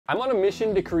I'm on a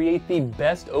mission to create the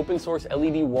best open source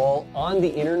LED wall on the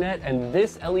internet, and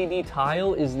this LED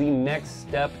tile is the next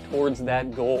step towards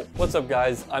that goal. What's up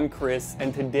guys, I'm Chris,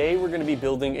 and today we're gonna be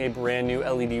building a brand new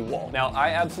LED wall. Now,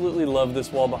 I absolutely love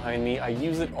this wall behind me. I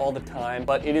use it all the time,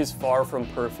 but it is far from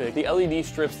perfect. The LED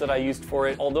strips that I used for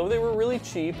it, although they were really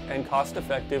cheap and cost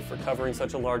effective for covering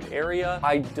such a large area,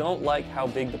 I don't like how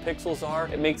big the pixels are.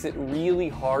 It makes it really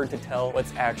hard to tell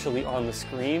what's actually on the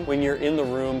screen when you're in the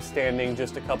room standing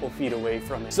just a couple feet away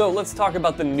from it. So let's talk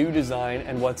about the new design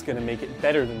and what's gonna make it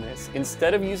better than this.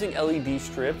 Instead of using LED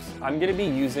strips, I'm gonna be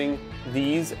using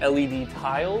these LED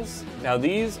tiles. Now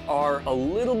these are a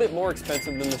little bit more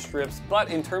expensive than the strips, but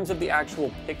in terms of the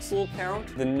actual pixel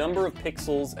count, the number of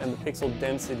pixels and the pixel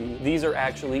density, these are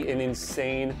actually an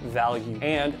insane value.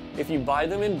 And if you buy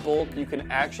them in bulk, you can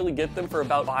actually get them for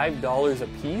about $5 a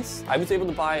piece. I was able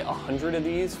to buy 100 of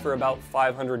these for about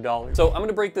 $500. So I'm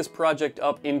gonna break this project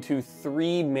up into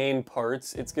three main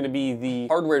parts. It's gonna be the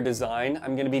hardware design.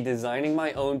 I'm gonna be designing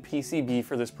my own PCB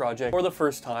for this project for the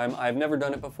first time. I've never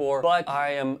done it before, but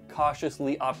I am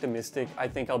cautiously optimistic. I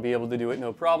think I'll be able to do it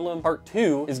no problem. Part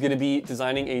two is gonna be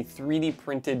designing a 3D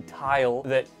printed tile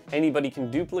that anybody can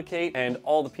duplicate, and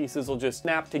all the pieces will just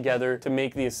snap together to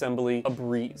make the assembly a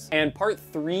breeze. And part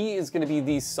three is gonna be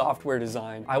the software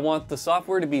design. I want the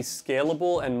software to be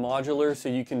scalable and modular so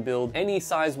you can build any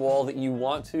size wall that you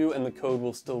want to and the code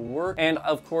will still work. And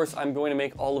of course, I'm going to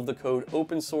make all of the code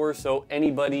open source so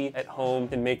anybody at home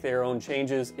can make their own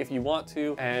changes if you want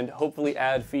to, and hopefully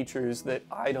add features that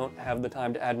I don't have the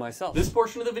time to add myself. This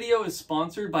portion of the video is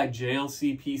sponsored by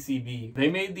JLC PCB. They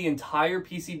made the entire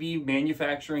PCB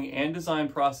manufacturing and design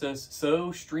process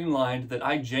so streamlined that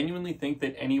I genuinely think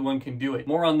that anyone can do it.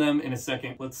 More on them in a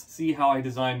second. Let's see how I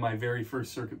designed my very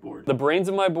first circuit board. The brains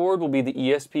of my board will be the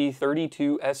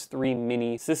ESP32S3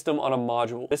 Mini system on a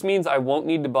module. This means I won't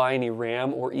need to buy any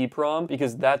RAM or EEPROM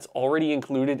because that's already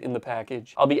included in the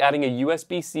package. I'll be adding a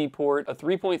USB-C port, a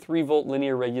 3.3 volt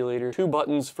linear regulator, 2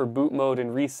 buttons for boot mode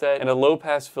and reset, and a low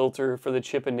pass filter for the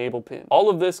chip enable pin. All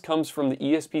of this comes from the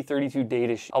ESP32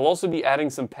 datasheet. I'll also be adding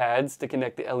some pads to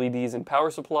connect the LEDs and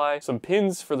power supply, some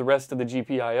pins for the rest of the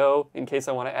GPIO in case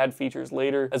I want to add features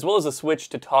later, as well as a switch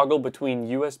to toggle between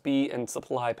USB and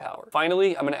supply power.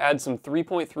 Finally, I'm going to add some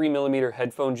 3.3mm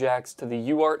headphone jacks to the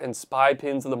UART and SPI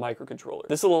pins of the microcontroller.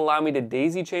 This will allow me to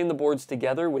daisy chain the boards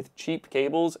together with cheap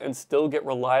cables and still get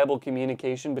reliable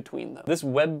communication between them. This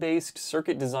web-based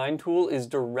circuit design tool is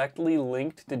directly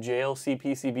linked to JLC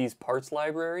PCB's parts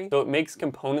library, so it makes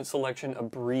component selection a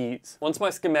breeze. Once my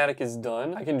schematic is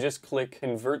done, I can just click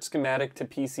Convert Schematic to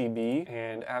PCB,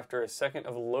 and after a second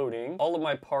of loading, all of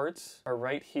my parts are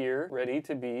right here, ready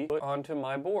to be put onto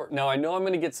my board. Now, I know I'm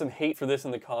going to get some hate for this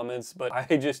in the comments, but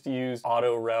I just use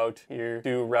auto route here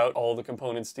to route all the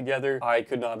components together. I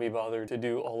could not be bothered to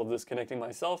do all of this connecting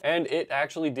myself, and it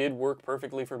actually did work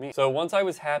perfectly for me. So once I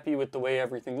was happy with the way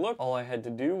everything looked, all I had to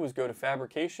do was go to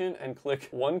fabrication and click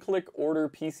one-click order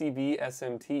PCB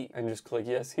SMT, and just click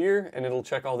yes here, and it'll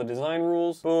check all the design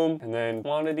rules. Boom. And then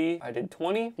quantity, I did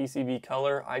 20. PCB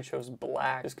color, I chose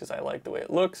black just because I like the way it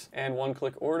looks, and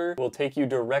one-click order will take you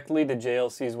directly to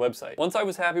JLC's website. Once I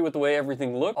was happy with the way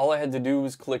everything looked, all I had to do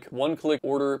was click one-click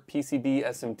order PCB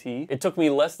SMT. It took me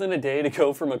less than a day to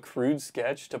go from a crude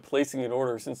sketch to placing an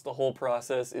order since the whole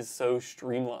process is so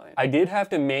streamlined. I did have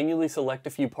to manually select a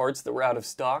few parts that were out of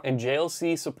stock, and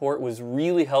JLC support was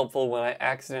really helpful when I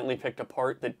accidentally picked a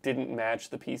part that didn't match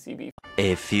the PCB.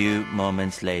 A few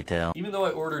moments later. Even though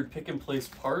I ordered pick and place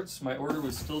parts, my order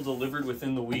was still delivered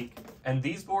within the week, and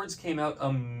these boards came out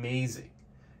amazing.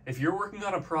 If you're working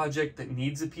on a project that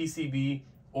needs a PCB,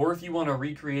 or if you want to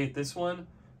recreate this one,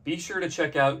 be sure to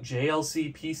check out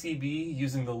JLC PCB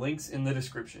using the links in the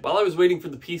description. While I was waiting for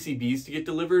the PCBs to get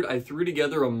delivered, I threw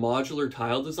together a modular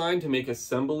tile design to make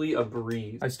assembly a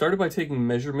breeze. I started by taking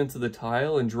measurements of the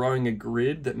tile and drawing a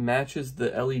grid that matches the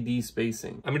LED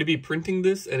spacing. I'm going to be printing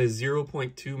this at a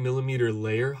 0.2mm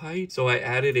layer height, so I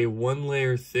added a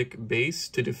 1-layer thick base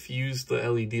to diffuse the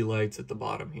LED lights at the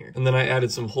bottom here. And then I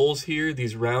added some holes here.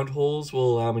 These round holes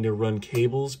will allow me to run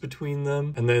cables between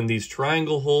them. And then these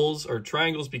triangle holes are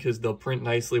triangles because they'll print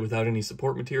nicely without any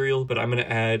support material, but I'm going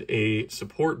to add a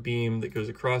support beam that goes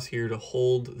across here to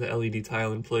hold the LED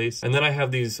tile in place. And then I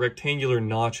have these rectangular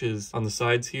notches on the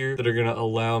sides here that are going to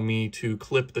allow me to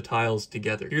clip the tiles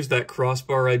together. Here's that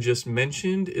crossbar I just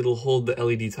mentioned. It'll hold the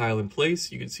LED tile in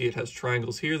place. You can see it has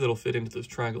triangles here that'll fit into those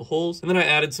triangle holes. And then I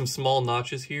added some small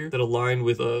notches here that align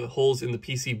with holes in the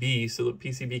PCB so the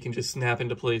PCB can just snap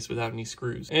into place without any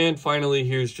screws. And finally,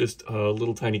 here's just a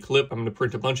little tiny clip. I'm going to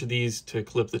print a bunch of these to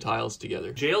clip flip the tiles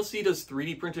together. JLC does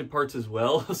 3D printed parts as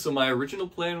well, so my original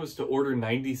plan was to order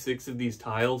 96 of these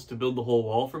tiles to build the whole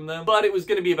wall from them, but it was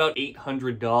going to be about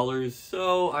 $800,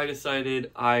 so I decided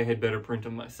I had better print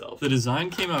them myself. The design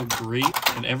came out great,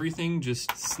 and everything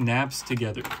just snaps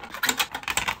together.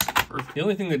 Perfect. The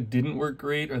only thing that didn't work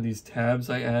great are these tabs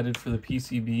I added for the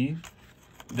PCB.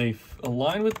 They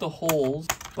align with the holes,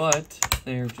 but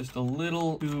they're just a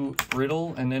little too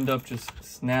brittle and end up just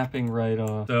snapping right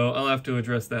off. So I'll have to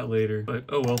address that later, but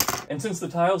oh well. And since the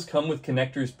tiles come with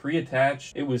connectors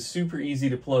pre-attached, it was super easy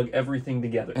to plug everything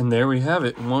together. And there we have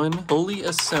it, one fully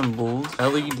assembled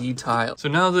LED tile. So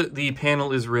now that the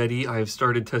panel is ready, I have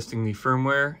started testing the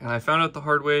firmware, and I found out the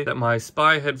hard way that my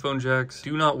SPI headphone jacks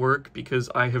do not work because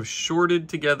I have shorted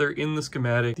together in the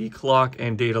schematic the clock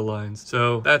and data lines.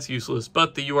 So that's useless,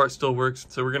 but the UART still works,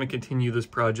 so we're going to continue this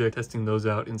project testing those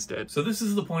out instead. So this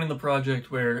is the point in the project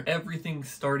where everything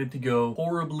started to go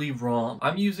horribly wrong.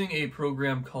 I'm using a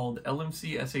program called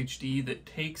LMC SHD that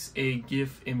takes a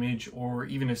GIF image or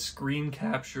even a screen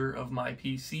capture of my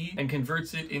PC and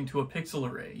converts it into a pixel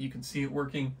array. You can see it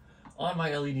working on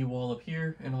my LED wall up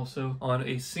here and also on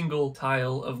a single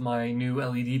tile of my new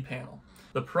LED panel.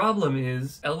 The problem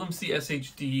is LMC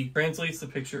SHD translates the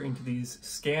picture into these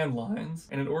scan lines,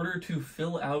 and in order to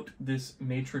fill out this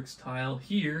matrix tile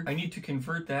here, I need to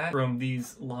convert that from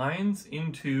these lines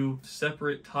into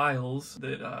separate tiles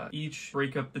that each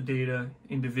break up the data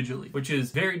individually, which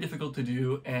is very difficult to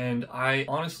do, and I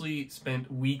honestly spent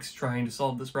weeks trying to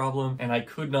solve this problem, and I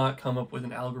could not come up with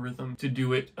an algorithm to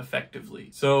do it effectively.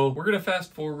 So we're gonna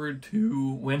fast forward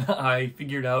to when I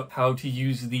figured out how to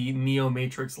use the Neo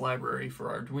Matrix library for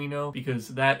Arduino, because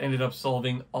that ended up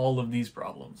solving all of these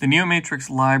problems. The Neo Matrix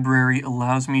library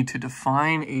allows me to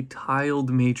define a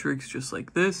tiled matrix just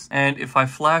like this, and if I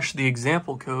flash the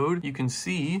example code, you can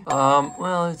see,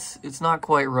 well, it's not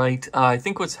quite right. I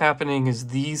think what's happening is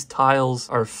these tiles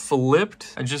are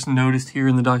flipped. I just noticed here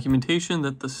in the documentation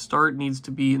that the start needs to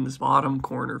be in this bottom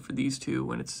corner for these two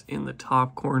when it's in the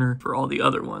top corner for all the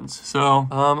other ones. So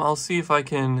I'll see if I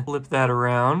can flip that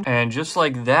around, and just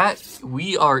like that,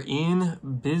 we are in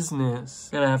business.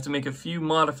 Gonna have to make a few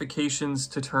modifications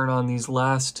to turn on these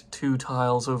last two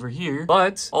tiles over here,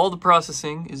 but all the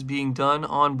processing is being done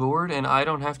on board and I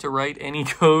don't have to write any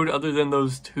code other than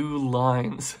those two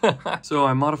lines. So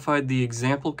I modified the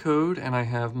example code and I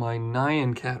have my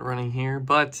Nyan cat running here,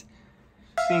 but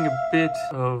seeing a bit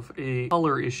of a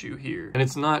color issue here. And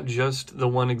it's not just the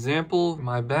one example.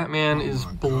 My Batman is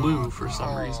blue for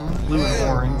some reason. Blue and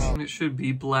orange. And it should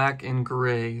be black and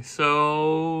gray.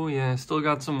 So yeah, still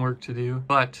got some work to do,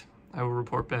 but I will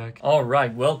report back. All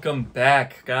right, welcome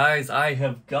back, guys. I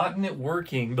have gotten it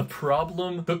working. The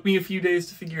problem took me a few days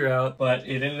to figure out, but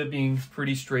it ended up being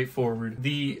pretty straightforward.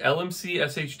 The LMC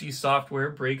SHD software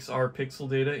breaks our pixel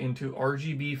data into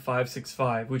RGB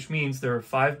 565, which means there are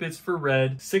 5 bits for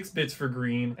red, 6 bits for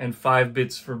green, and 5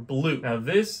 bits for blue. Now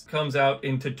this comes out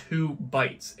into 2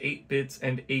 bytes, 8 bits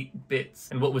and 8 bits.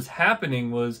 And what was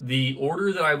happening was the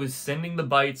order that I was sending the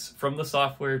bytes from the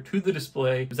software to the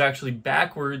display was actually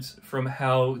backwards from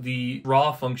how the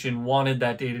raw function wanted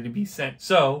that data to be sent.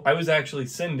 So I was actually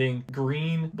sending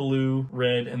green, blue,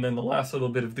 red, and then the last little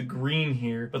bit of the green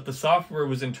here, but the software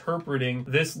was interpreting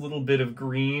this little bit of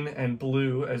green and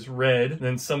blue as red, and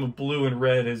then some of blue and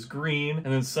red as green,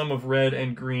 and then some of red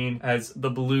and green as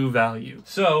the blue value.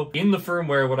 So in the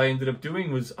firmware, what I ended up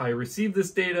doing was I received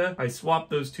this data, I swap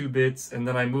those 2 bits, and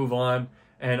then I move on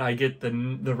and I get the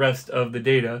rest of the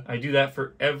data. I do that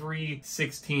for every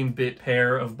 16-bit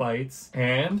pair of bytes,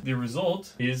 and the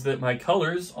result is that my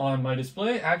colors on my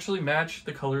display actually match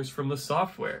the colors from the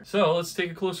software. So let's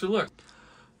take a closer look.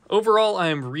 Overall, I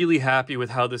am really happy with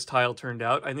how this tile turned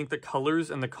out. I think the colors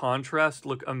and the contrast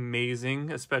look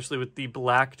amazing, especially with the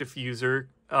black diffuser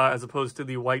as opposed to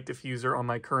the white diffuser on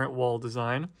my current wall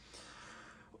design.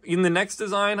 In the next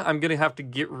design, I'm going to have to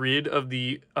get rid of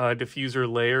the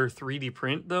diffuser layer 3D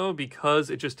print though, because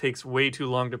it just takes way too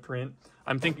long to print.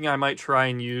 I'm thinking I might try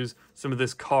and use some of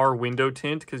this car window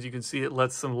tint because you can see it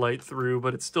lets some light through,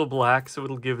 but it's still black, so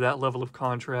it'll give that level of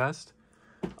contrast.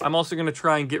 I'm also going to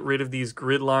try and get rid of these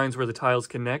grid lines where the tiles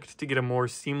connect to get a more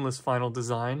seamless final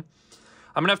design.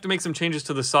 I'm going to have to make some changes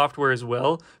to the software as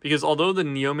well, because although the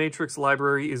Neo Matrix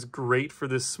library is great for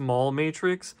this small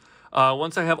matrix,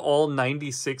 once I have all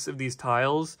 96 of these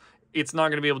tiles, it's not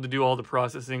going to be able to do all the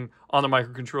processing on the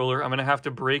microcontroller. I'm going to have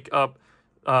to break up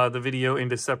the video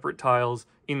into separate tiles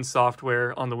in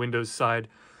software on the Windows side.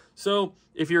 So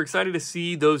if you're excited to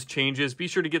see those changes, be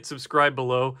sure to get subscribed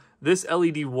below. This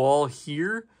LED wall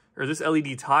here or this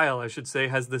LED tile, I should say,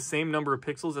 has the same number of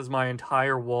pixels as my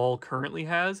entire wall currently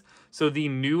has. So the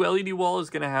new LED wall is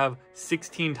going to have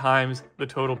 16 times the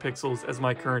total pixels as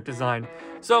my current design.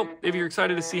 So if you're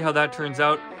excited to see how that turns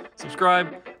out,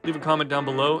 subscribe, leave a comment down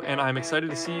below, and I'm excited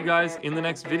to see you guys in the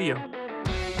next video.